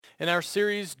In our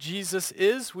series, Jesus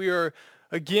Is, we are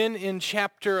again in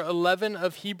chapter 11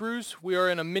 of Hebrews. We are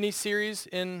in a mini-series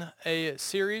in a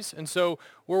series, and so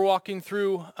we're walking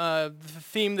through the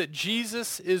theme that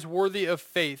Jesus is worthy of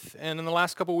faith. And in the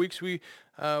last couple of weeks, we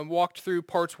walked through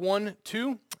parts 1,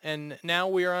 2, and now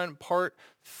we are on part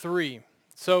 3.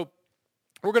 So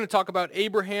we're going to talk about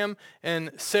Abraham and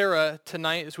Sarah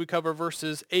tonight as we cover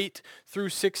verses 8 through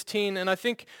 16. And I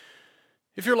think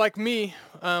if you're like me,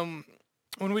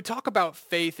 when we talk about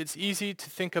faith, it's easy to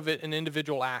think of it in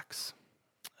individual acts.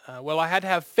 Well, I had to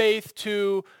have faith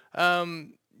to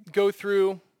go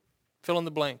through fill in the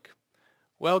blank.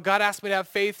 Well, God asked me to have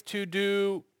faith to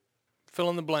do fill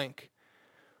in the blank.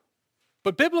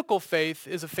 But biblical faith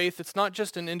is a faith that's not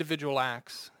just in individual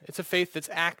acts. It's a faith that's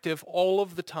active all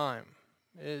of the time.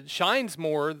 It shines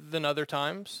more than other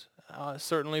times,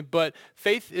 certainly, but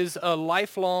faith is a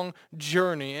lifelong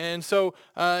journey. And so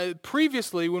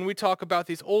previously, when we talk about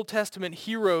these Old Testament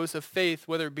heroes of faith,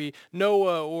 whether it be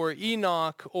Noah or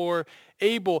Enoch or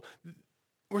Abel,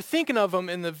 we're thinking of them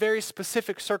in the very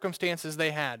specific circumstances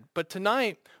they had. But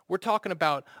tonight, we're talking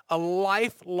about a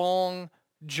lifelong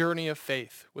journey of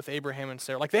faith with Abraham and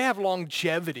Sarah. Like, they have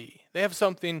longevity. They have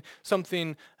something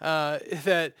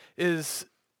that is,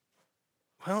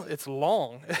 well, it's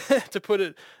long, to put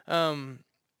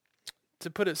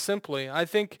it simply. I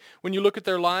think when you look at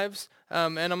their lives,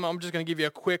 and I'm just going to give you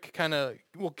a quick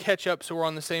we'll catch up so we're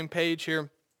on the same page here,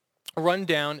 a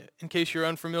rundown in case you're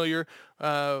unfamiliar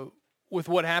with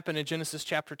what happened in Genesis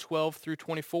chapter 12 through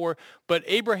 24. But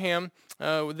Abraham,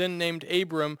 then named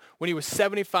Abram, when he was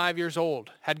 75 years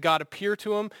old, had God appear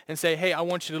to him and say, hey, I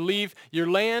want you to leave your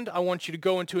land. I want you to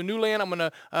go into a new land. I'm going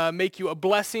to make you a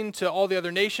blessing to all the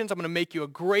other nations. I'm going to make you a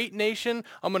great nation.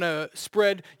 I'm going to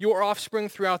spread your offspring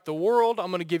throughout the world.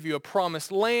 I'm going to give you a promised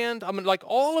land. Like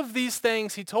all of these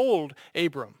things he told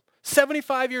Abram,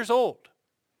 75 years old.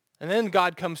 And then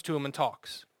God comes to him and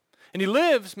talks. And he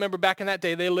lives, remember back in that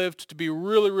day, they lived to be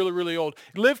really, really, really old.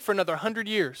 He lived for another 100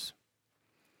 years.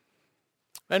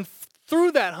 And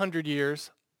through that 100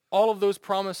 years, all of those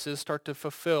promises start to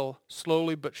fulfill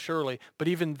slowly but surely. But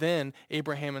even then,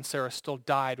 Abraham and Sarah still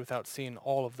died without seeing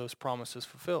all of those promises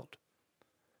fulfilled.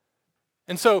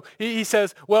 And so he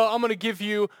says, well, I'm going to give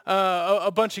you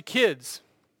a bunch of kids.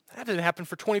 That didn't happen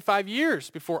for 25 years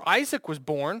before Isaac was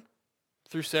born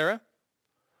through Sarah.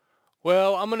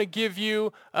 Well, I'm going to give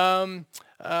you, I'm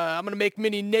going to make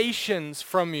many nations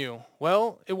from you.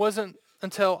 Well, it wasn't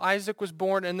until Isaac was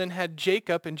born and then had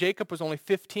Jacob, and Jacob was only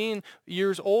 15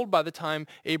 years old by the time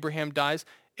Abraham dies.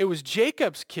 It was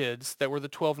Jacob's kids that were the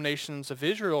 12 nations of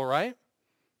Israel, right?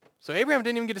 So Abraham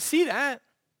didn't even get to see that.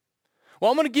 Well,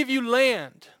 I'm going to give you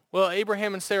land. Well,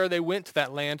 Abraham and Sarah, they went to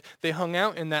that land. They hung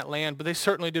out in that land, but they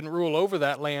certainly didn't rule over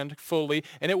that land fully.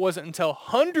 And it wasn't until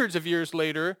hundreds of years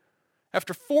later,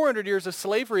 after 400 years of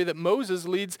slavery, that Moses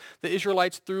leads the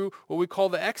Israelites through what we call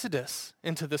the Exodus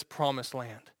into this promised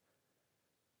land.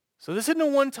 So this isn't a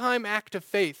one-time act of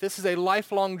faith. This is a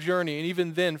lifelong journey, and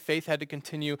even then, faith had to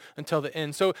continue until the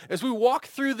end. So as we walk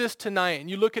through this tonight, and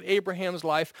you look at Abraham's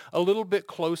life a little bit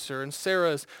closer, and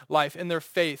Sarah's life and their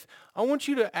faith, I want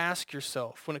you to ask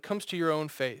yourself, when it comes to your own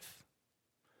faith,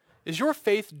 is your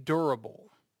faith durable?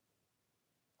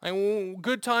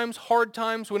 Good times, hard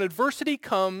times, when adversity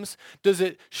comes, does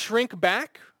it shrink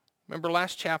back? Remember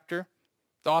last chapter,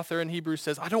 the author in Hebrews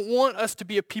says, I don't want us to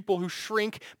be a people who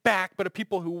shrink back, but a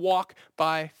people who walk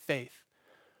by faith.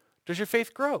 Does your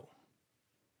faith grow?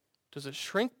 Does it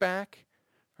shrink back,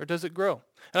 or does it grow?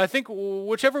 And I think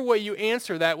whichever way you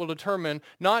answer that will determine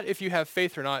not if you have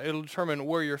faith or not, it'll determine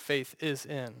where your faith is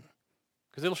in.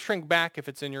 Because it'll shrink back if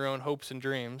it's in your own hopes and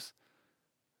dreams.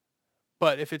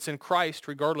 But if it's in Christ,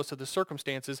 regardless of the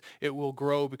circumstances, it will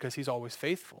grow because he's always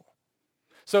faithful.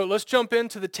 So let's jump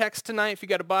into the text tonight. If you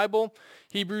got a Bible,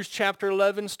 Hebrews chapter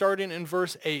 11, starting in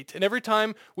verse 8. And every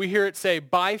time we hear it say,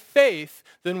 by faith,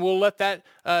 then we'll let that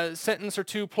sentence or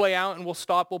two play out, and we'll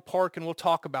stop, we'll park, and we'll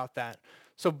talk about that.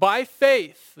 So by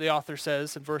faith, the author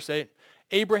says in verse 8,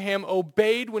 Abraham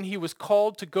obeyed when he was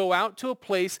called to go out to a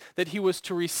place that he was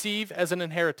to receive as an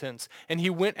inheritance. And he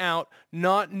went out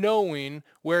not knowing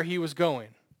where he was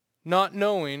going. Not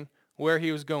knowing where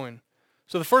he was going.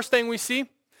 So the first thing we see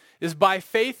is by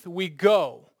faith we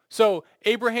go. So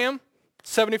Abraham,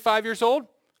 75 years old,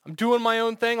 I'm doing my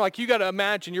own thing. Like, you got to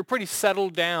imagine, you're pretty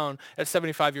settled down at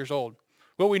 75 years old.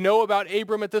 What we know about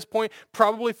Abram at this point,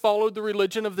 probably followed the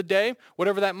religion of the day,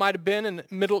 whatever that might have been in the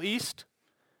Middle East.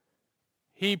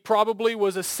 He probably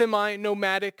was a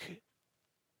semi-nomadic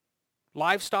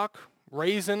livestock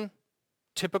raising,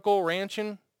 typical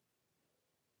ranching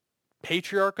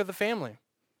patriarch of the family.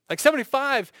 Like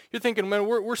 75, you're thinking, man,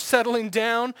 we're settling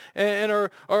down and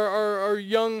our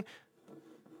young,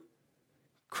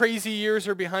 crazy years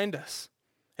are behind us.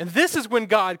 And this is when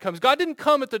God comes. God didn't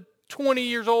come at the 20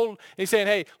 years old and he's saying,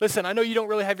 hey, listen, I know you don't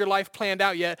really have your life planned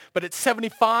out yet, but at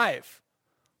 75.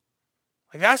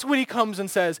 Like that's when he comes and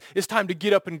says, it's time to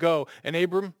get up and go. And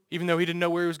Abram, even though he didn't know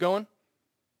where he was going,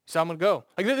 he said, I'm going to go.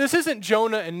 Like this isn't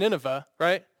Jonah and Nineveh,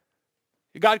 right?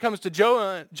 God comes to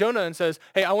Jonah and says,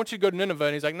 hey, I want you to go to Nineveh.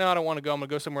 And he's like, no, I don't want to go. I'm going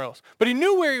to go somewhere else. But he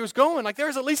knew where he was going. Like there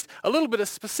was at least a little bit of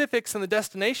specifics in the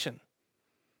destination.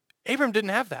 Abram didn't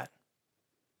have that.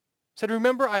 He said,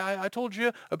 remember, I told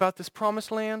you about this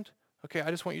promised land? Okay,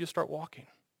 I just want you to start walking.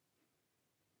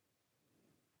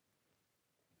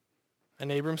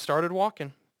 And Abram started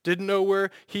walking. Didn't know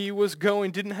where he was going,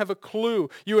 didn't have a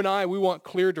clue. You and I, we want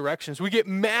clear directions. We get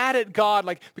mad at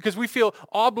God because we feel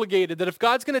obligated that if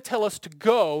God's going to tell us to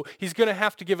go, he's going to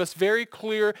have to give us very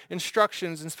clear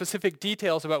instructions and specific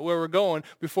details about where we're going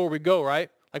before we go,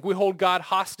 right? Like we hold God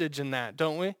hostage in that,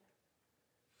 don't we?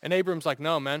 And Abram's like,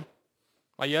 no, man.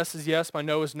 My yes is yes, my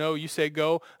no is no. You say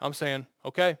go, I'm saying,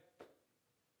 okay,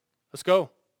 let's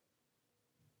go.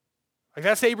 Like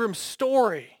that's Abram's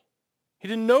story. He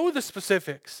didn't know the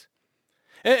specifics.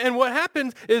 And what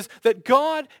happened is that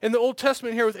God in the Old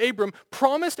Testament here with Abram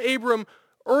promised Abram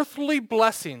earthly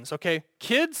blessings, okay?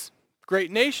 Kids, great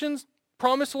nations,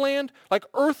 promised land, like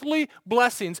earthly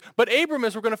blessings. But Abram,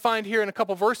 as we're going to find here in a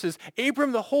couple verses,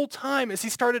 Abram the whole time as he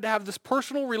started to have this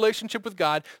personal relationship with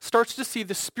God, starts to see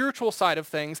the spiritual side of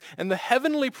things and the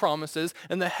heavenly promises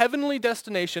and the heavenly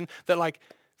destination that like,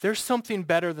 there's something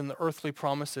better than the earthly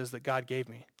promises that God gave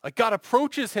me. Like God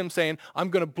approaches him saying,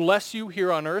 I'm going to bless you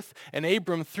here on earth. And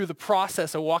Abram, through the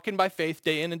process of walking by faith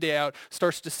day in and day out,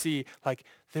 starts to see like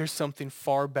there's something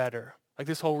far better. Like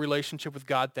this whole relationship with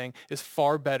God thing is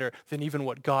far better than even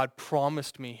what God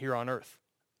promised me here on earth.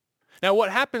 Now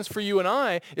what happens for you and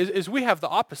I is we have the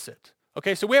opposite.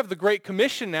 Okay, so we have the Great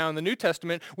Commission now in the New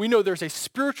Testament. We know there's a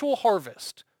spiritual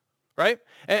harvest. Right?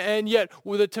 And yet,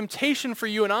 the temptation for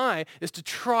you and I is to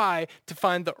try to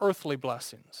find the earthly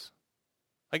blessings.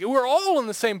 Like we're all in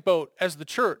the same boat as the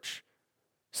church,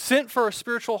 sent for a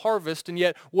spiritual harvest, and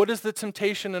yet, what is the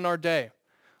temptation in our day?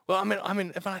 Well, I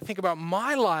mean, if I think about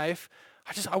my life,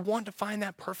 I want to find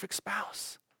that perfect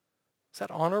spouse. Is that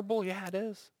honorable? Yeah, it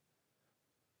is.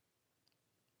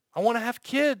 I want to have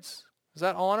kids. Is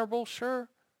that honorable? Sure.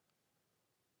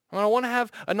 I want to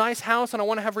have a nice house and I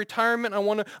want to have retirement. I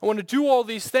want to do all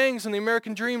these things, and the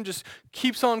American dream just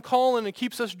keeps on calling and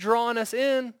keeps us drawing us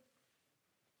in.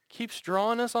 Keeps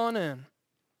drawing us on in.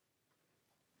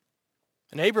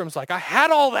 And Abram's like, I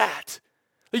had all that.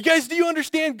 You guys, do you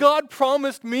understand? God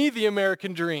promised me the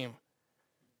American dream.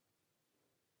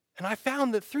 And I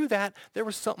found that through that, there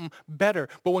was something better.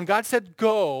 But when God said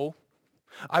go,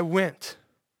 I went.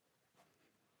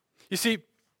 You see,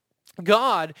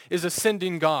 God is a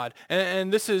sending God,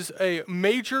 and this is a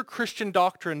major Christian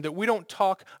doctrine that we don't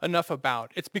talk enough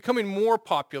about. It's becoming more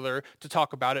popular to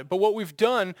talk about it, but what we've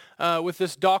done with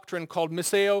this doctrine called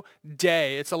Missio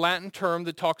Dei, it's a Latin term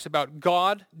that talks about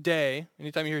God Dei.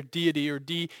 Anytime you hear deity or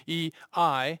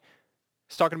D-E-I,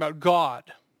 it's talking about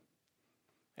God.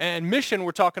 And mission,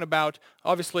 we're talking about,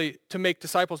 obviously, to make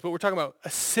disciples, but we're talking about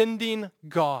ascending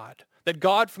God. That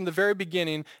God from the very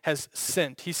beginning has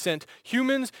sent. He sent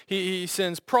humans. He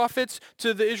sends prophets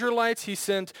to the Israelites. He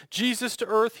sent Jesus to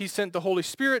earth. He sent the Holy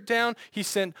Spirit down. He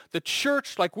sent the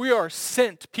church. Like we are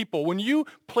sent people. When you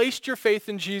placed your faith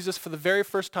in Jesus for the very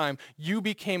first time, you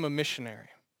became a missionary.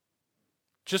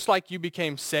 Just like you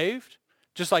became saved.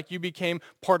 Just like you became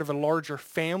part of a larger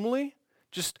family.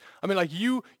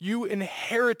 You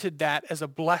inherited that as a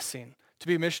blessing to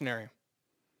be a missionary.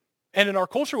 And in our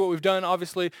culture, what we've done,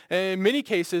 obviously, in many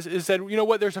cases, is that, you know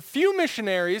what, there's a few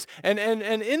missionaries, and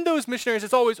in those missionaries,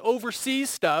 it's always overseas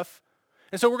stuff.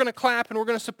 And so we're going to clap and we're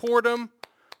going to support them,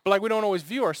 but like we don't always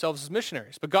view ourselves as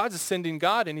missionaries. But God's a sending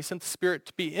God, and he sent the Spirit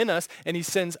to be in us, and he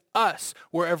sends us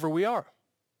wherever we are.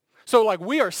 So like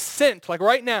we are sent, like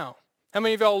right now. How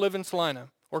many of y'all live in Salina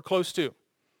or close to?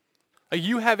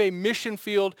 You have a mission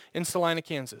field in Salina,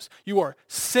 Kansas. You are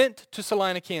sent to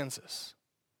Salina, Kansas.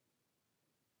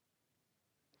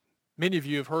 Many of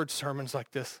you have heard sermons like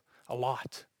this a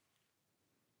lot.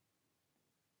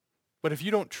 But if you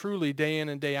don't truly, day in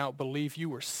and day out, believe you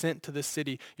were sent to this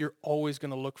city, you're always going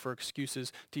to look for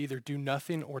excuses to either do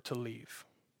nothing or to leave.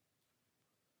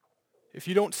 If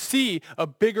you don't see a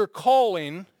bigger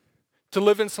calling to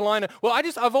live in Salina, well,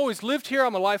 I've always lived here.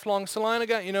 I'm a lifelong Salina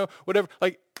guy, whatever.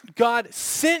 Like, God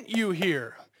sent you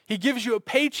here. He gives you a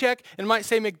paycheck, and it might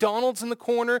say McDonald's in the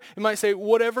corner. It might say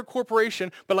whatever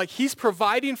corporation, but like he's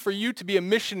providing for you to be a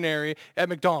missionary at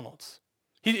McDonald's.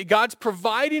 God's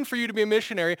providing for you to be a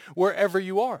missionary wherever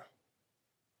you are.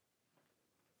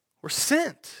 We're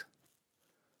sent.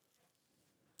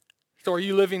 So are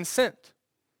you living sent?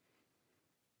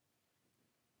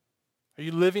 Are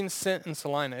you living sent in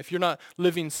Salina? If you're not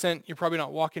living sent, you're probably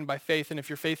not walking by faith. And if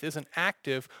your faith isn't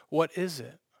active, what is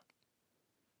it?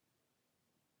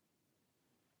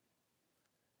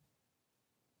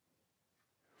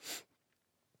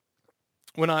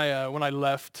 When I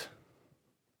left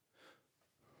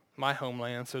my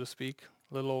homeland, so to speak,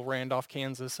 little old Randolph,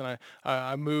 Kansas, and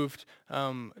I moved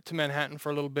to Manhattan for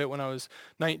a little bit when I was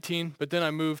 19, but then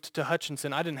I moved to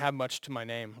Hutchinson. I didn't have much to my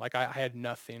name. Like I had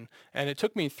nothing. And it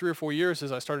took me 3 or 4 years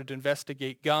as I started to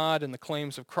investigate God and the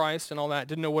claims of Christ and all that.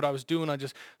 Didn't know what I was doing. I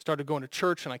just started going to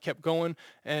church and I kept going.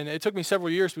 And it took me several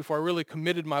years before I really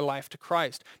committed my life to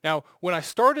Christ. Now, when I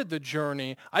started the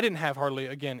journey, I didn't have hardly,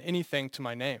 again, anything to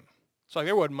my name. So like,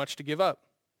 there wasn't much to give up.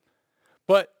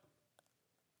 But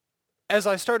as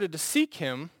I started to seek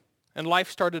him and life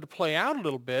started to play out a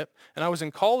little bit, and I was in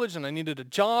college and I needed a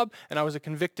job and I was a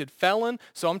convicted felon,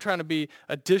 so I'm trying to be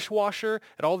a dishwasher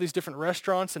at all these different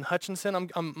restaurants in Hutchinson.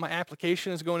 My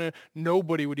application is going in.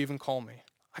 Nobody would even call me.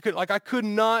 I could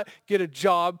not get a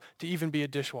job to even be a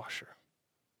dishwasher.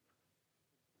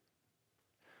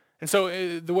 And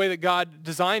so the way that God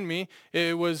designed me,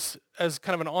 it was as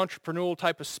kind of an entrepreneurial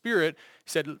type of spirit.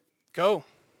 He said, go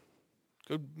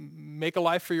make a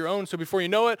life for your own. So before you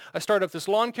know it, I started up this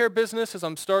lawn care business as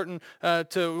I'm starting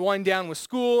to wind down with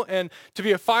school. And to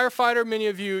be a firefighter, many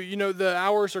of you, the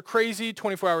hours are crazy,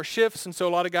 24-hour shifts. And so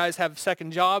a lot of guys have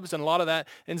second jobs, and a lot of that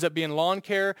ends up being lawn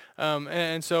care.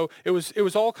 And so it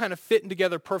was all kind of fitting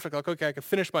together perfect. Like, okay, I could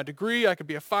finish my degree. I could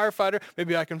be a firefighter.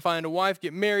 Maybe I can find a wife,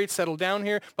 get married, settle down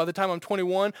here. By the time I'm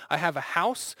 21, I have a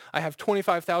house. I have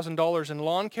 $25,000 in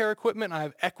lawn care equipment. I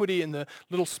have equity in the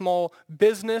little small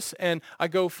business. And I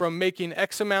go from making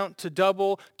X amount to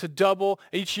double.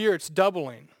 Each year it's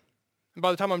doubling. And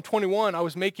by the time I'm 21, I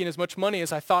was making as much money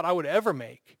as I thought I would ever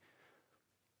make.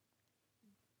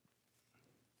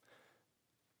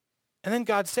 And then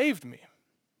God saved me.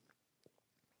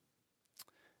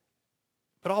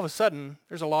 But all of a sudden,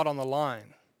 there's a lot on the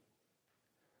line.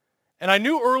 And I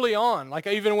knew early on, like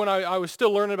even when I was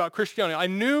still learning about Christianity, I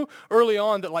knew early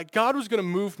on that like God was going to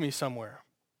move me somewhere.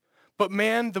 But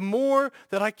man, the more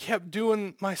that I kept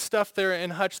doing my stuff there in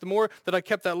Hutch, the more that I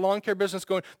kept that lawn care business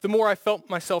going, the more I felt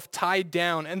myself tied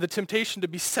down, and the temptation to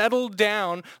be settled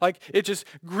down, like it just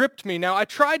gripped me. Now, I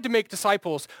tried to make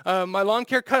disciples, my lawn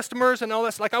care customers and all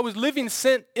that. Like I was living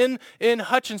sent in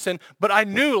Hutchinson, but I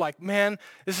knew like, man,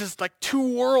 this is like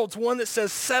two worlds. One that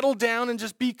says settle down and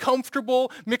just be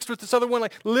comfortable, mixed with this other one,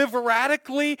 like live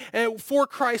radically for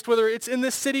Christ, whether it's in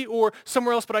this city or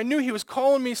somewhere else. But I knew he was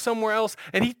calling me somewhere else,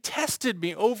 and he tested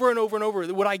me over and over and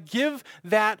over. Would I give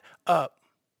that up?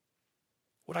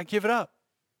 Would I give it up?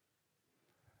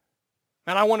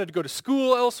 And I wanted to go to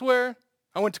school elsewhere.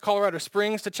 I went to Colorado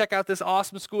Springs to check out this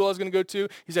awesome school I was going to go to.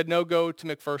 He said, no, go to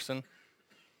McPherson.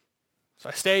 So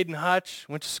I stayed in Hutch,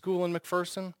 went to school in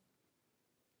McPherson.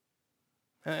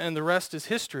 And the rest is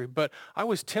history. But I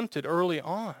was tempted early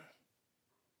on.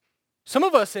 Some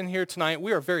of us in here tonight,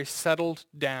 we are very settled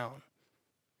down.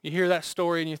 You hear that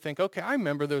story and you think, okay, I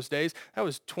remember those days. That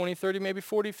was 20, 30, maybe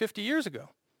 40, 50 years ago.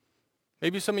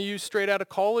 Maybe some of you straight out of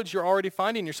college, you're already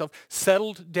finding yourself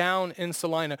settled down in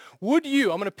Salina. Would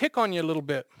you, I'm going to pick on you a little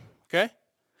bit, okay?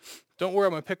 Don't worry,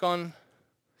 I'm going to pick on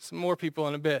some more people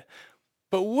in a bit.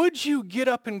 But would you get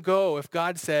up and go if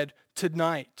God said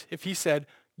tonight, if he said,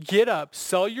 get up,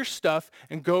 sell your stuff,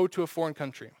 and go to a foreign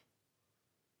country?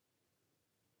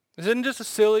 This isn't just a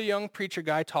silly young preacher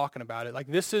guy talking about it. Like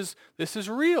this is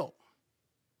real.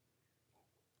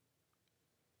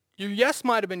 Your yes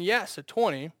might have been yes at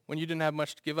 20 when you didn't have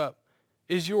much to give up.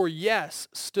 Is your yes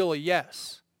still a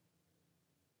yes?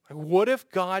 Like what if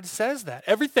God says that?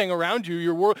 Everything around you,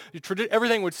 your world,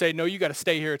 everything would say, no, you got to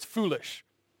stay here. It's foolish.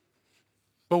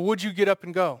 But would you get up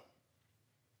and go?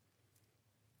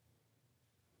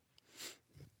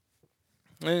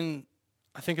 And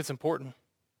I think it's important.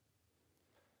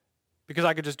 Because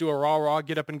I could just do a rah-rah,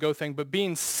 get up and go thing. But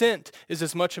being sent is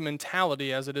as much a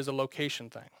mentality as it is a location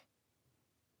thing.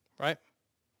 Right?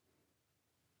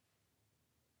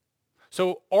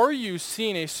 So are you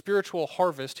seeing a spiritual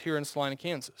harvest here in Salina,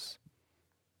 Kansas?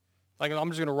 Like I'm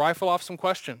just going to rifle off some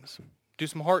questions. Do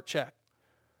some heart check.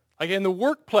 Like in the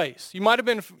workplace, you might have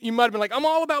been like, I'm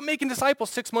all about making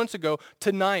disciples 6 months ago.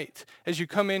 Tonight, as you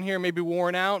come in here, maybe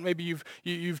worn out, maybe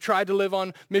you've tried to live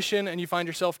on mission and you find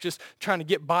yourself just trying to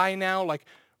get by now. Like,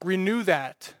 renew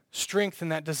that strength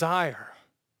and that desire.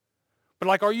 But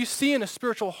like, are you seeing a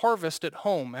spiritual harvest at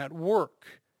home, at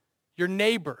work, your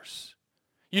neighbors?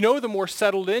 You know, the more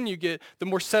settled in you get, the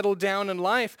more settled down in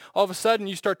life, all of a sudden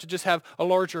you start to just have a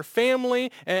larger family,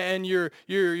 and your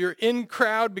in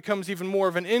crowd becomes even more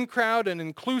of an in crowd and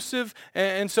inclusive.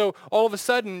 And so all of a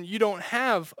sudden you don't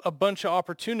have a bunch of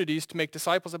opportunities to make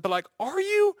disciples. But like, are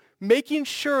you making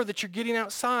sure that you're getting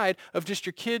outside of just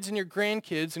your kids and your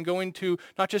grandkids and going to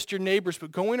not just your neighbors,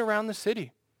 but going around the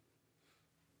city?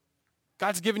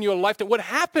 God's given you a lifetime. What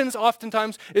happens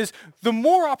oftentimes is the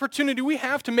more opportunity we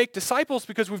have to make disciples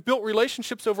because we've built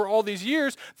relationships over all these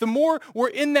years, the more we're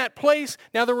in that place,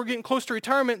 now that we're getting close to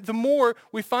retirement, the more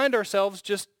we find ourselves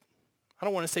just, I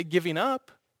don't want to say giving up,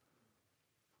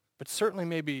 but certainly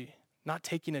maybe not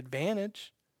taking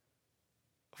advantage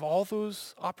of all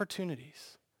those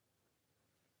opportunities.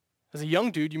 As a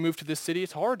young dude, you move to this city,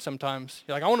 it's hard sometimes.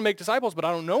 You're like, I want to make disciples, but I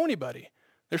don't know anybody.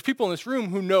 There's people in this room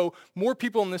who know more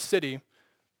people in this city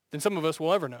than some of us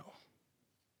will ever know.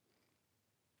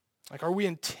 Like, are we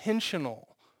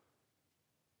intentional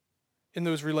in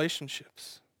those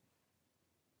relationships?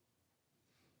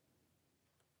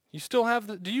 Do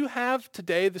you have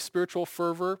today the spiritual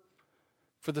fervor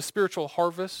for the spiritual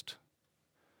harvest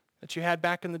that you had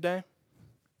back in the day?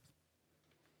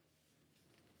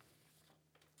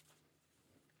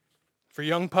 For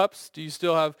young pups, do you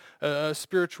still have a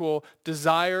spiritual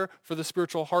desire for the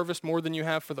spiritual harvest more than you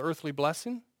have for the earthly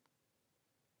blessing?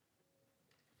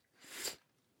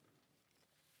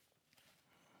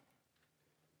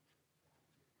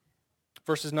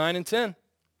 Verses 9 and 10.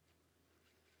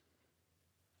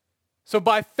 So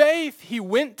by faith he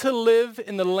went to live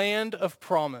in the land of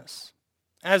promise,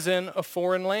 as in a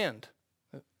foreign land.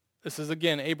 This is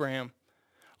again Abraham.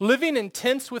 Living in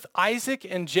tents with Isaac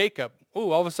and Jacob.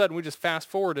 Ooh, all of a sudden we just fast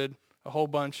forwarded a whole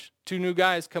bunch. 2 new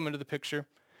guys come into the picture.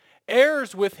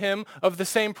 Heirs with him of the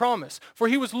same promise. For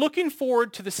he was looking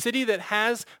forward to the city that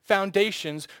has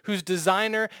foundations, whose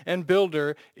designer and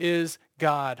builder is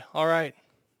God. All right.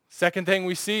 Second thing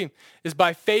we see is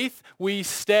by faith we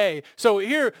stay. So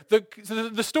here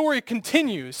the story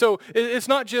continues. So it's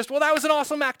not just, well, that was an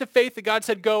awesome act of faith that God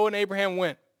said go and Abraham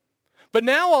went. But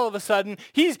now all of a sudden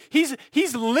he's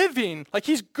living, like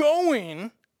he's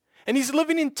going, and he's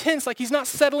living in tents, like he's not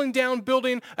settling down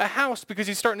building a house, because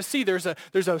he's starting to see there's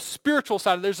a spiritual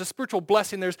side, there's a spiritual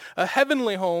blessing, there's a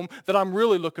heavenly home that I'm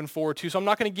really looking forward to. So I'm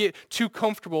not going to get too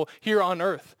comfortable here on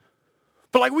earth.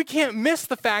 But like, we can't miss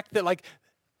the fact that like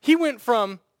he went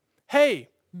from, hey,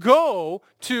 go,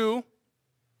 to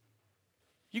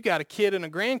you got a kid and a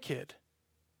grandkid.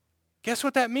 Guess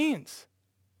what that means?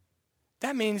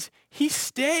 That means he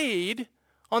stayed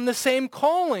on the same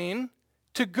calling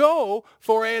to go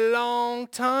for a long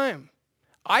time.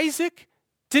 Isaac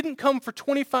didn't come for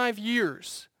 25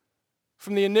 years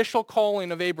from the initial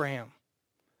calling of Abraham.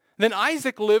 Then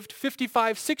Isaac lived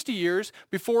 55, 60 years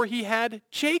before he had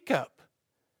Jacob.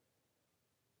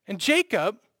 And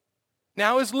Jacob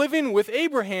now is living with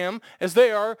Abraham as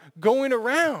they are going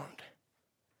around,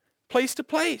 place to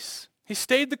place. He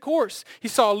stayed the course. He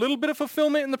saw a little bit of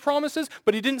fulfillment in the promises,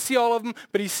 but he didn't see all of them,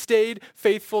 but he stayed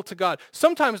faithful to God.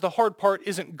 Sometimes the hard part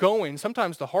isn't going.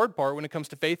 Sometimes the hard part when it comes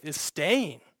to faith is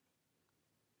staying.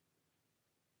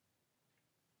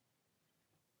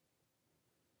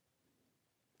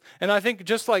 And I think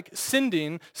just like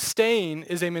sending, staying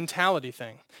is a mentality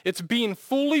thing. It's being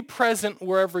fully present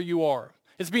wherever you are.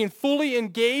 It's being fully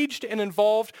engaged and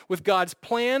involved with God's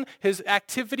plan, his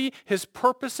activity, his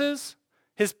purposes,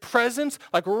 his presence,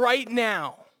 like right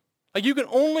now. Like, you can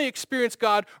only experience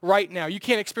God right now. You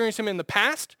can't experience him in the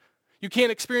past. You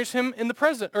can't experience him in the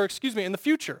present, in the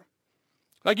future.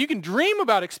 Like, you can dream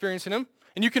about experiencing him,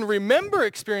 and you can remember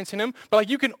experiencing him, but like,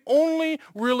 you can only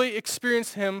really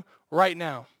experience him right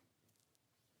now.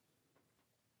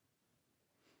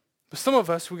 But some of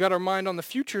us, we got our mind on the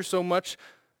future so much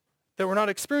that we're not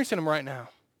experiencing him right now.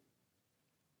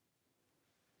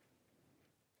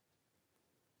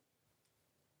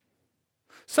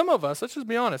 Some of us, let's just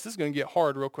be honest, this is going to get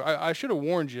hard real quick. I should have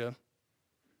warned you.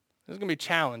 This is going to be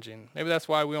challenging. Maybe that's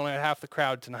why we only had half the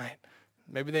crowd tonight.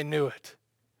 Maybe they knew it.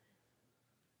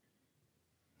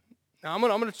 Now, I'm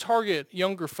going to target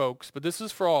younger folks, but this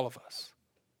is for all of us.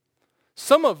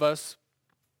 Some of us,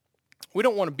 we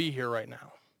don't want to be here right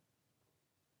now.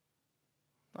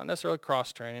 Not necessarily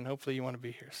cross-training. Hopefully you want to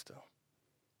be here still.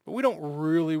 But we don't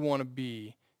really want to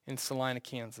be in Salina,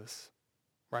 Kansas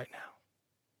right now.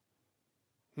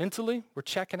 Mentally, we're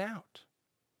checking out.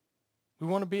 We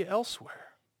want to be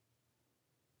elsewhere.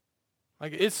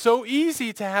 Like, it's so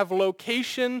easy to have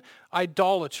location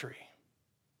idolatry.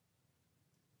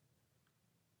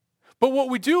 But what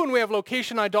we do when we have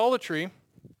location idolatry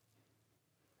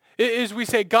is we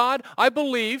say, God, I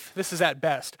believe, this is at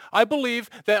best, I believe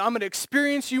that I'm going to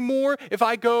experience you more if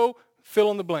I go fill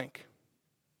in the blank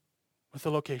with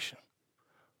the location.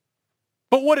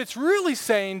 But what it's really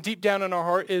saying deep down in our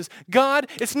heart is, God,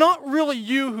 it's not really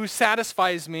you who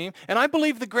satisfies me, and I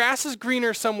believe the grass is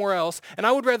greener somewhere else, and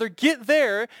I would rather get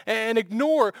there and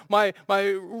ignore my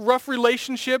rough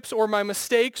relationships or my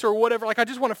mistakes or whatever. Like, I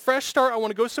just want a fresh start. I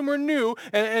want to go somewhere new,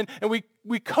 and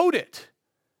we code it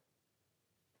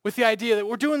with the idea that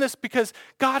we're doing this because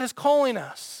God is calling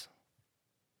us.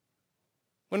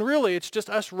 When really it's just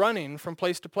us running from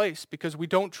place to place because we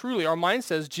don't truly, our mind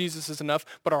says Jesus is enough,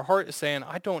 but our heart is saying,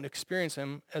 I don't experience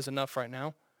him as enough right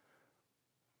now.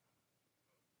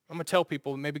 I'm going to tell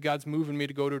people maybe God's moving me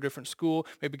to go to a different school.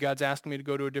 Maybe God's asking me to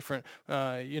go to a different,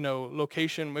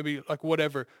 location, maybe like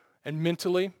whatever. And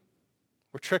mentally,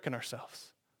 we're tricking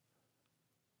ourselves.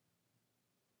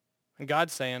 And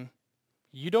God's saying,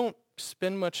 you don't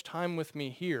spend much time with me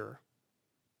here.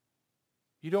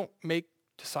 You don't make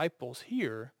disciples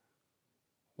here.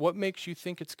 What makes you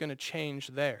think it's going to change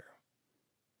there?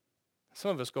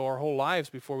 Some of us go our whole lives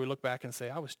before we look back and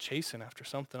say, I was chasing after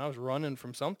something. I was running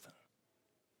from something.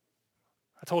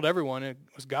 I told everyone it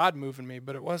was God moving me,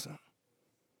 but it wasn't.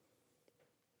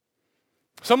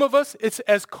 Some of us, it's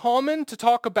as common to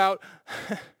talk about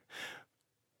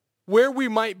where we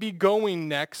might be going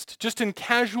next, just in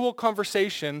casual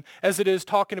conversation, as it is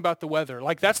talking about the weather.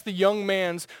 Like, that's the young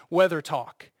man's weather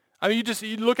talk. I mean,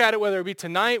 you look at it, whether it be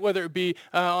tonight, whether it be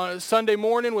on a Sunday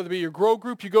morning, whether it be your grow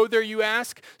group, you go there, you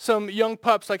ask some young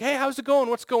pups, like, hey, how's it going?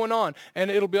 What's going on? And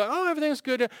it'll be like, oh, everything's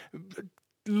good.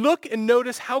 Look and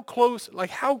notice how close, like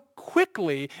how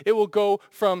quickly it will go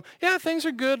from, yeah, things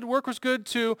are good, work was good,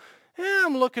 to, yeah,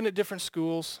 I'm looking at different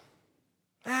schools.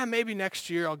 Maybe next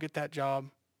year I'll get that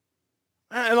job.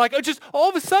 And like, just all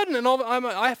of a sudden,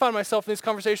 I find myself in these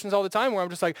conversations all the time where I'm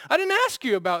just like, I didn't ask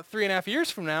you about 3.5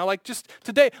 years from now, like just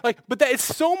today. Like, but that it's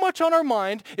so much on our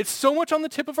mind, it's so much on the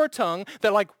tip of our tongue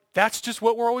that like, that's just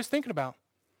what we're always thinking about.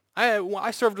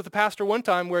 I served with a pastor one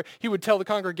time where he would tell the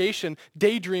congregation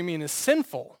daydreaming is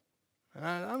sinful.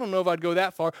 I don't know if I'd go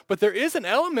that far, but there is an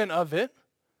element of it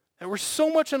that we're so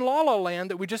much in la-la land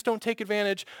that we just don't take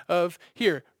advantage of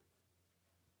here.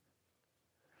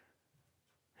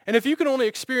 And if you can only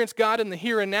experience God in the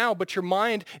here and now, but your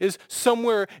mind is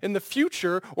somewhere in the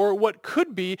future or what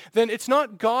could be, then it's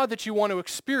not God that you want to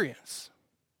experience.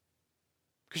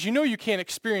 Because you know you can't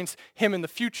experience him in the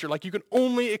future. Like, you can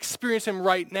only experience him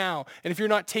right now. And if you're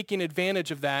not taking advantage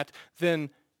of that,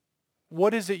 then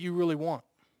what is it you really want?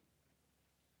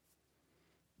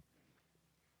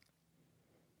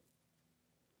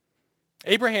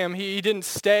 Abraham, he didn't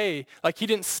stay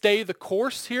the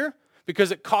course here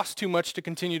because it cost too much to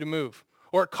continue to move,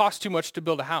 or it cost too much to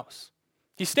build a house.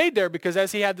 He stayed there because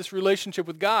as he had this relationship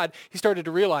with God, he started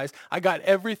to realize, I got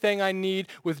everything I need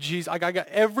with Jesus. I got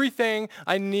everything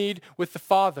I need with the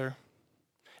Father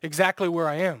exactly where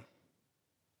I am.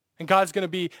 And God's going to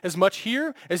be as much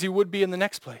here as he would be in the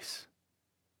next place.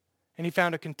 And he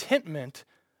found a contentment,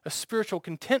 a spiritual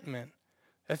contentment.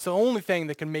 That's the only thing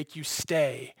that can make you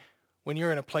stay when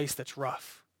you're in a place that's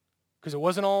rough. Because it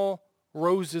wasn't all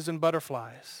roses and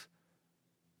butterflies.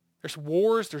 There's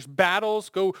wars, there's battles.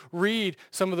 Go read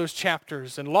some of those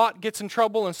chapters. And Lot gets in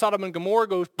trouble and Sodom and Gomorrah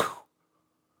goes, poof.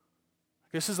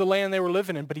 This is the land they were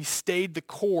living in, but he stayed the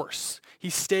course. He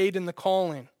stayed in the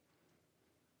calling.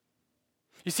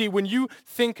 You see, when you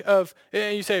think of,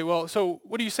 and you say, well, so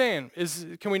what are you saying?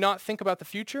 Can we not think about the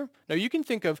future? No, you can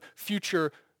think of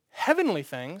future heavenly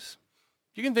things.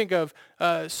 You can think of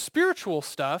spiritual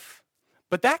stuff.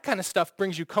 But that kind of stuff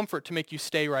brings you comfort to make you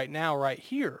stay right now, right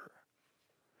here.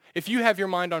 If you have your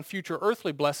mind on future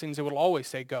earthly blessings, it will always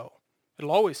say go.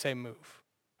 It'll always say move.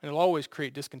 And it'll always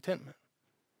create discontentment.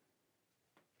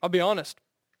 I'll be honest.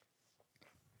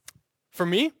 For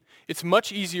me, it's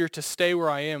much easier to stay where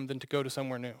I am than to go to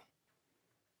somewhere new.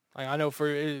 I know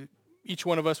for each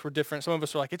one of us, we're different. Some of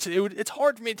us are like, it's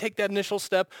hard for me to take that initial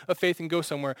step of faith and go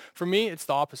somewhere. For me, it's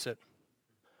the opposite.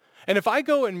 And if I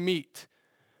go and meet,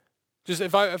 just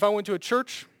if I went to a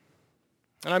church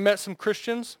and I met some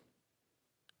Christians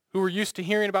who were used to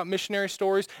hearing about missionary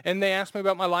stories, and they asked me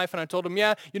about my life, and I told them,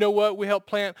 yeah, you know what, we helped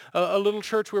plant a little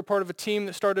church. We were part of a team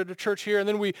that started a church here, and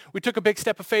then we took a big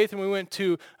step of faith, and we went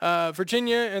to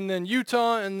Virginia, and then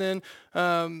Utah, and then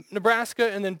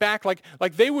Nebraska, and then back. Like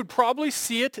they would probably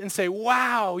see it and say,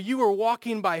 wow, you were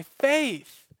walking by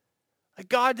faith. Like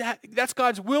God, that's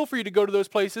God's will for you to go to those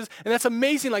places, and that's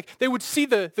amazing. Like they would see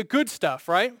the good stuff,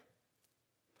 right?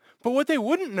 But what they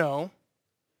wouldn't know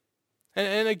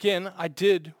And again,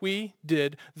 we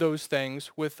did those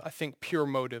things with, I think, pure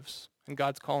motives and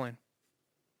God's calling.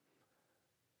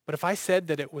 But if I said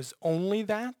that it was only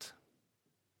that,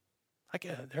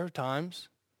 there are times,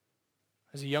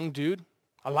 as a young dude,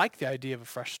 I like the idea of a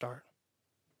fresh start.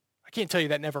 I can't tell you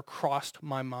that never crossed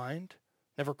my mind,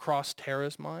 never crossed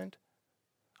Tara's mind.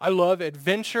 I love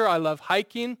adventure. I love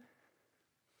hiking.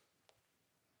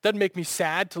 Doesn't make me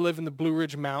sad to live in the Blue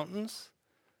Ridge Mountains,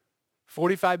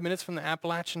 45 minutes from the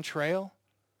Appalachian Trail,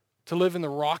 to live in the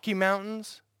Rocky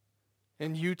Mountains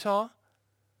in Utah.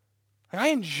 And I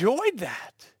enjoyed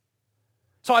that.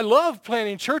 So I love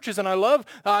planting churches, and I love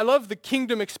the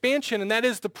kingdom expansion, and that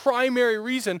is the primary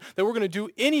reason that we're going to do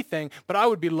anything. But I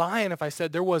would be lying if I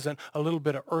said there wasn't a little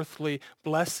bit of earthly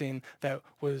blessing that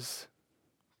was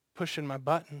pushing my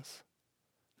buttons.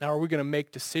 Now, are we going to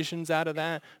make decisions out of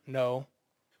that? No.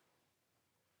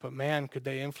 But man, could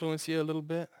they influence you a little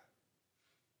bit?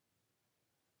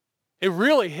 It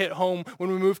really hit home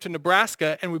when we moved to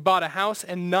Nebraska and we bought a house,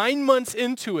 and 9 months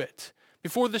into it,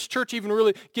 before this church even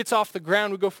really gets off the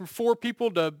ground, we go from 4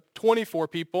 people to 24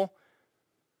 people.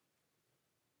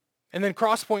 And then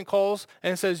Crosspoint calls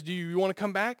and says, do you want to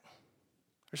come back?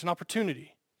 There's an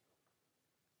opportunity.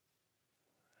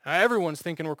 Now, everyone's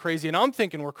thinking we're crazy, and I'm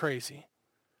thinking we're crazy.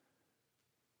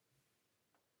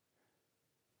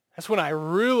 That's when I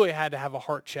really had to have a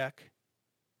heart check.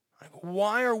 Like,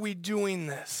 why are we doing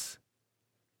this?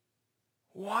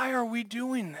 Why are we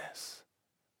doing this?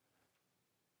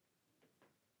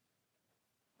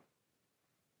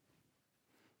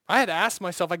 I had to ask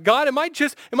myself, like, God, am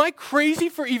I crazy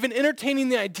for even entertaining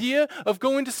the idea of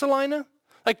going to Salina?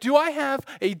 Like, do I have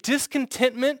a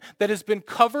discontentment that has been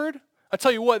covered? I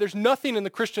tell you what, there's nothing in the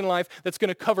Christian life that's going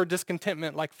to cover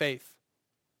discontentment like faith.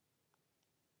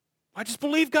 I just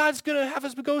believe God's going to have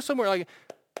us go somewhere. Like,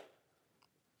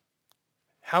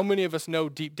 how many of us know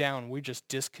deep down we're just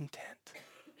discontent?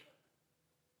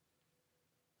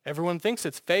 Everyone thinks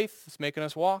it's faith that's making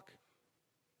us walk.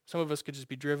 Some of us could just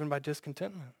be driven by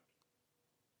discontentment.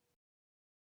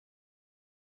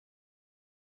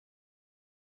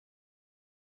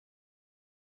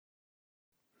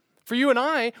 For you and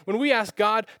I, when we ask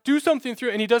God, do something through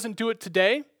it, and he doesn't do it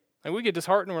today, and we get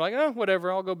disheartened, we're like, oh,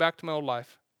 whatever, I'll go back to my old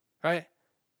life, right?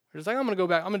 We're just like, I'm going to go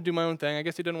back, I'm going to do my own thing. I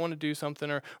guess he didn't want to do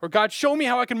something. Or God, show me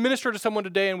how I can minister to someone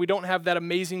today, and we don't have that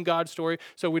amazing God story,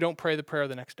 so we don't pray the prayer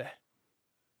the next day.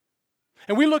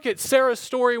 And we look at Sarah's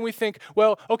story and we think,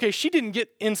 well, okay, she didn't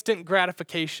get instant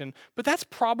gratification, but that's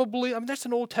probably, that's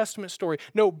an Old Testament story.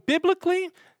 No, biblically,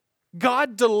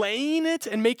 God delaying it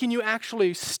and making you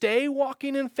actually stay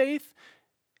walking in faith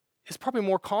is probably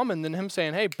more common than him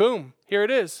saying, hey, boom, here it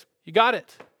is. You got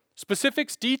it.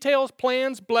 Specifics, details,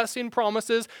 plans, blessing,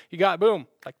 promises. You got, boom,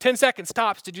 like 10 seconds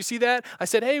tops. Did you see that? I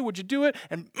said, hey, would you do it?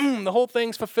 And the whole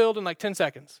thing's fulfilled in like 10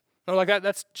 seconds. No, like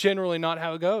that's generally not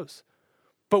how it goes.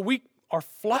 But we are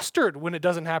flustered when it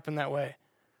doesn't happen that way.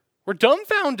 We're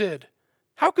dumbfounded.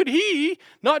 How could he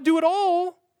not do it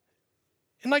all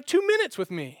in like 2 minutes with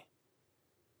me?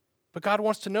 But God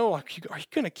wants to know, are you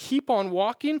going to keep on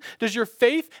walking? Does your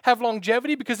faith have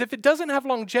longevity? Because if it doesn't have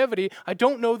longevity, I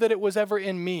don't know that it was ever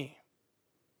in me.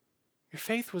 Your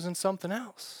faith was in something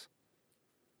else.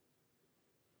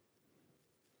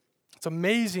 It's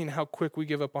amazing how quick we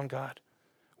give up on God.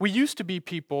 We used to be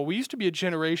a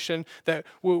generation that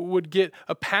would get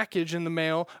a package in the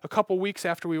mail a couple weeks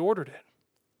after we ordered it.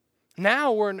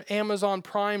 Now we're an Amazon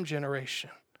Prime generation.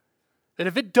 That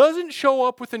if it doesn't show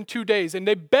up within 2 days, and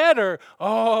they better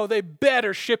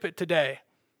ship it today.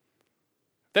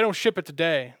 If they don't ship it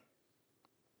today,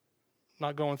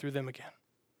 not going through them again.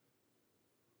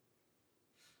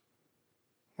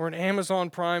 We're an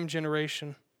Amazon Prime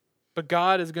generation. But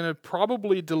God is going to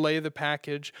probably delay the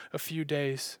package a few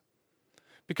days.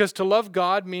 Because to love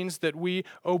God means that we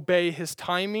obey his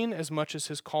timing as much as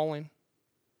his calling.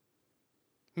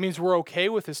 It means we're okay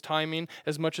with his timing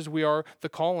as much as we are the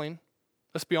calling.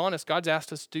 Let's be honest, God's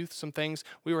asked us to do some things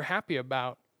we were happy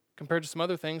about compared to some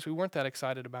other things we weren't that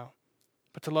excited about.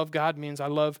 But to love God means I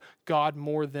love God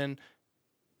more than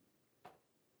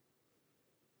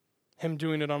him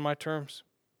doing it on my terms.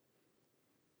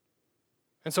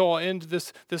 And so I'll end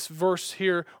this verse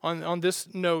here on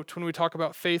this note when we talk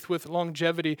about faith with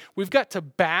longevity. We've got to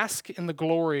bask in the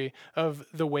glory of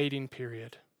the waiting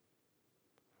period.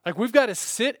 Like we've got to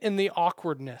sit in the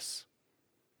awkwardness.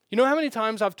 You know how many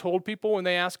times I've told people when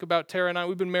they ask about Tara and I,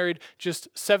 we've been married just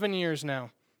 7 years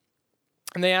now.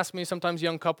 And they ask me, sometimes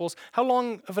young couples, how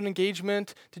long of an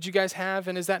engagement did you guys have?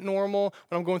 And is that normal?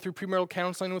 When I'm going through premarital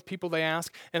counseling with people, they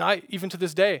ask. And I, even to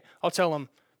this day, I'll tell them,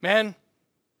 man,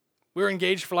 we were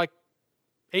engaged for like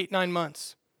 8-9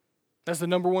 months. That's the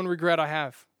number one regret I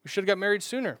have. We should have got married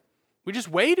sooner. We just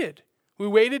waited. We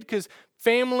waited because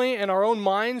family and our own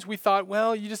minds, we thought,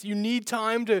 well, you need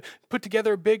time to put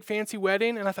together a big fancy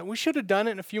wedding. And I thought we should have done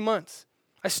it in a few months.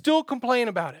 I still complain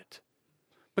about it.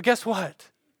 But guess what?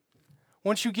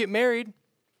 Once you get married,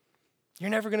 you're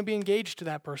never going to be engaged to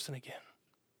that person again.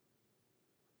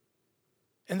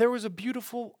 And there was a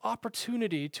beautiful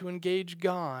opportunity to engage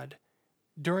God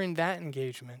during that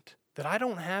engagement that I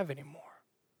don't have anymore.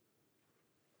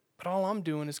 But all I'm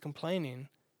doing is complaining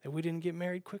that we didn't get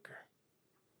married quicker.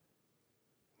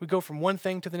 We go from one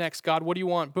thing to the next. God, what do you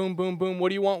want? Boom, boom, boom. What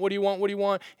do you want? What do you want? What do you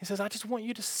want? He says, I just want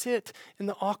you to sit in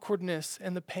the awkwardness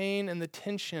and the pain and the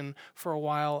tension for a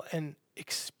while and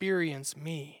experience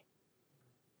me.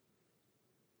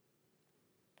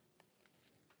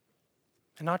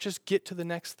 And not just get to the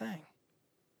next thing.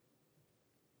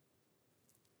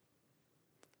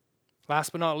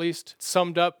 Last but not least,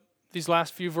 summed up these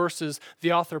last few verses,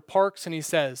 the author parks and he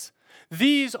says,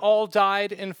 these all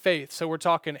died in faith. So we're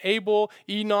talking Abel,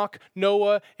 Enoch,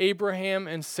 Noah, Abraham,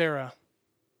 and Sarah.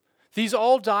 These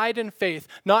all died in faith,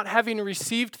 not having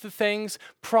received the things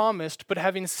promised, but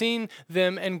having seen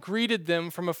them and greeted them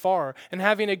from afar, and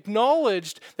having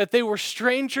acknowledged that they were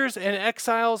strangers and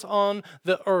exiles on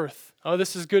the earth. Oh,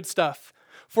 this is good stuff.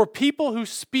 For people who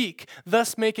speak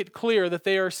thus make it clear that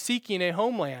they are seeking a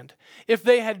homeland. If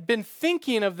they had been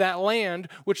thinking of that land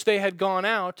which they had gone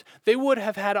out, they would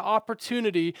have had an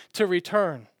opportunity to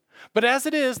return. But as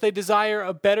it is, they desire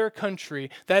a better country,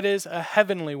 that is, a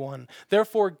heavenly one.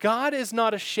 Therefore, God is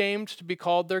not ashamed to be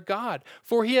called their God,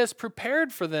 for he has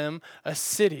prepared for them a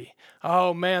city.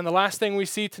 Oh man, the last thing we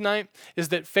see tonight is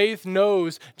that faith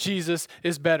knows Jesus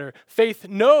is better. Faith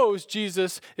knows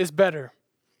Jesus is better.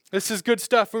 This is good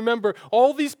stuff. Remember,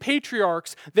 all these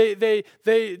patriarchs, they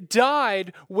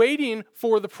died waiting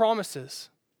for the promises.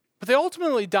 But they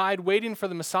ultimately died waiting for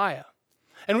the Messiah.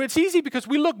 And it's easy because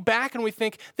we look back and we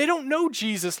think they don't know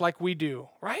Jesus like we do,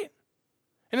 right?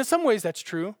 And in some ways that's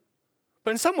true.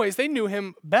 But in some ways they knew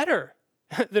him better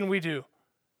than we do.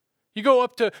 You go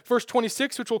up to verse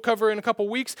 26, which we'll cover in a couple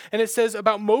weeks, and it says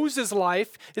about Moses'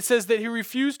 life, it says that he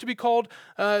refused to be called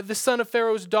the son of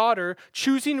Pharaoh's daughter,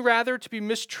 choosing rather to be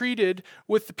mistreated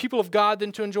with the people of God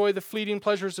than to enjoy the fleeting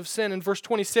pleasures of sin. In verse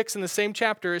 26 in the same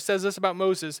chapter, it says this about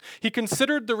Moses. He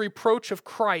considered the reproach of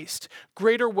Christ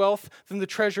greater wealth than the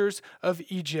treasures of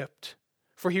Egypt,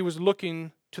 for he was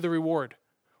looking to the reward.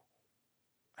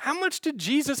 How much did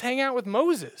Jesus hang out with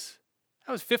Moses?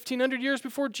 That was 1,500 years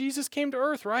before Jesus came to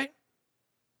earth, right?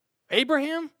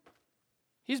 Abraham,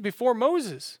 he's before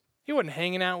Moses. He wasn't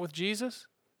hanging out with Jesus.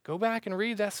 Go back and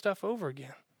read that stuff over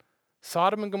again.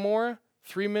 Sodom and Gomorrah,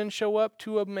 3 men show up,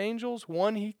 2 of them angels.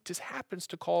 One he just happens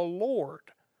to call Lord.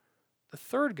 The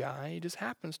third guy he just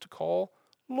happens to call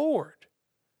Lord.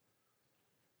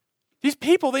 These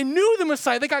people, they knew the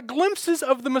Messiah. They got glimpses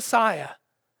of the Messiah.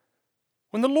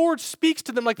 When the Lord speaks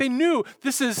to them, like they knew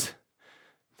this is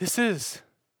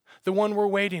the one we're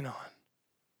waiting on.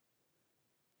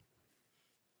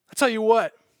 I'll tell you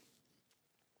what,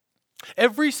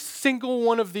 every single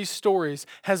one of these stories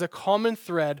has a common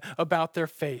thread about their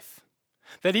faith.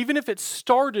 That even if it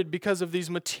started because of these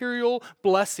material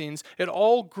blessings, it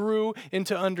all grew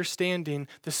into understanding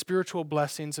the spiritual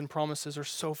blessings and promises are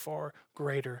so far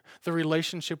greater. The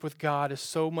relationship with God is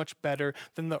so much better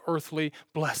than the earthly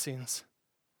blessings.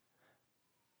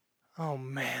 Oh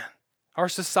man. Our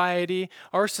society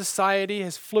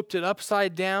has flipped it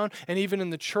upside down, and even in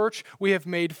the church, we have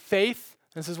made faith,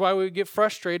 this is why we get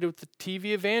frustrated with the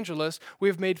TV evangelists, we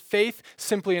have made faith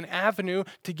simply an avenue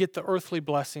to get the earthly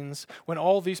blessings, when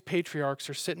all these patriarchs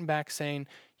are sitting back saying,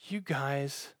 you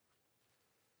guys,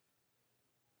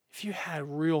 if you had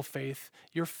real faith,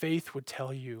 your faith would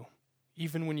tell you,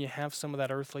 even when you have some of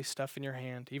that earthly stuff in your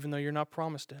hand, even though you're not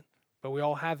promised it, but we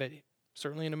all have it,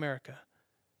 certainly in America.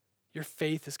 Your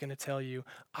faith is going to tell you,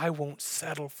 I won't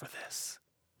settle for this.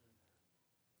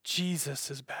 Jesus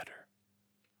is better.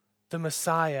 The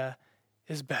Messiah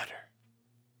is better.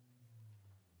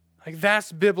 Like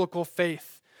that's biblical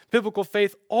faith. Biblical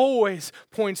faith always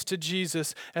points to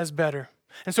Jesus as better.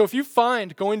 And so if you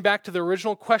find, going back to the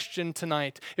original question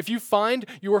tonight, if you find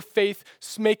your faith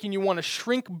making you want to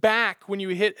shrink back when you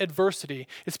hit adversity,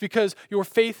 it's because your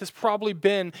faith has probably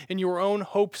been in your own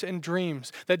hopes and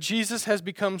dreams. That Jesus has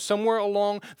become somewhere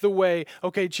along the way,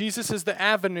 okay, Jesus is the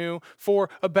avenue for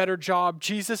a better job.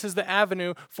 Jesus is the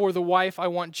avenue for the wife I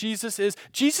want. Jesus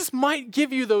might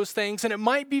give you those things, and it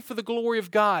might be for the glory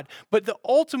of God, but the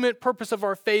ultimate purpose of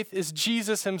our faith is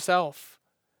Jesus himself.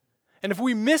 And if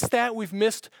we miss that, we've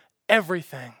missed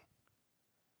everything.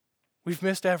 We've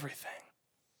missed everything.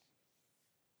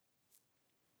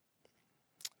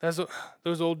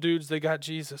 Those old dudes, they got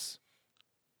Jesus.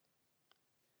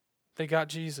 They got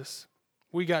Jesus.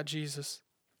 We got Jesus.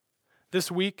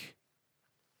 This week,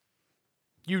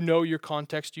 you know your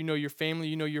context, you know your family,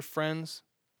 you know your friends.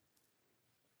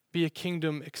 Be a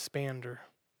kingdom expander.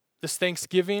 This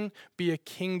Thanksgiving, be a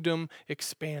kingdom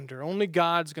expander. Only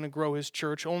God's going to grow his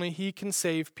church. Only he can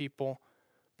save people.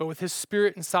 But with his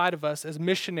Spirit inside of us as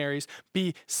missionaries,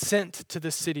 be sent to the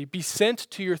city. Be sent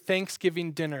to your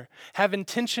Thanksgiving dinner. Have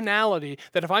intentionality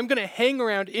that if I'm going to hang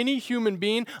around any human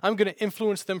being, I'm going to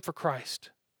influence them for Christ.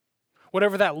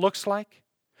 Whatever that looks like,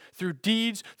 through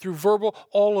deeds, through verbal,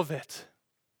 all of it.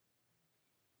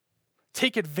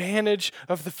 Take advantage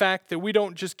of the fact that we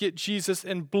don't just get Jesus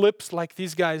in blips like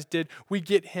these guys did. We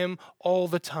get him all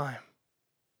the time.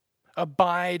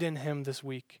 Abide in him this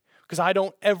week. Because I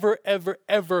don't ever, ever,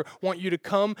 ever want you to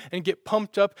come and get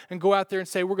pumped up and go out there and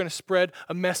say, we're going to spread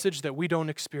a message that we don't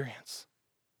experience.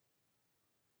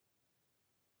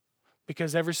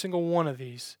 Because every one of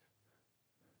these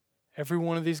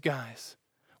guys,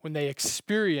 when they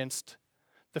experienced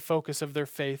the focus of their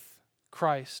faith,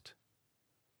 Christ,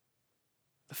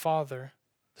 the Father,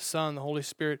 the Son, the Holy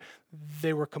Spirit,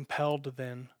 they were compelled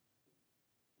then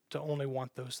to only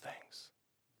want those things.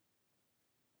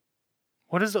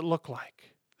 What does it look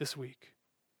like this week?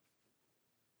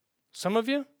 Some of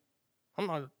you,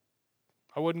 I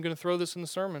wasn't going to throw this in the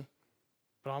sermon,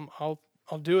 but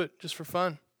I'll do it just for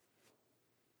fun.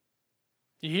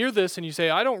 You hear this and you say,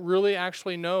 I don't really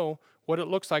actually know what it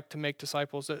looks like to make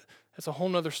disciples. It's a whole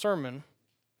nother sermon,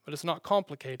 but it's not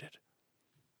complicated.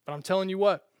 But I'm telling you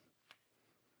what,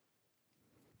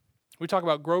 we talk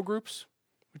about grow groups.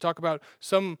 We talk about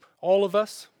all of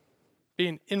us,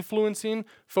 influencing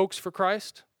folks for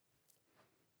Christ.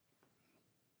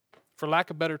 For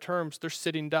lack of better terms, they're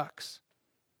sitting ducks.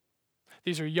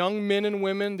 These are young men and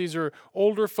women. These are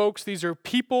older folks. These are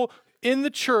people in the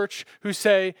church who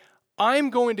say, I'm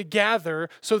going to gather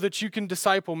so that you can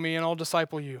disciple me and I'll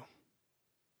disciple you.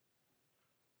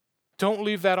 Don't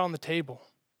leave that on the table.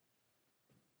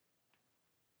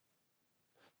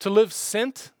 To live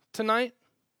sent tonight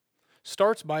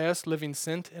starts by us living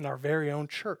sent in our very own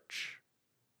church.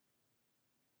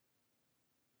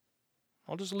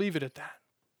 I'll just leave it at that.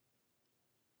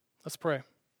 Let's pray.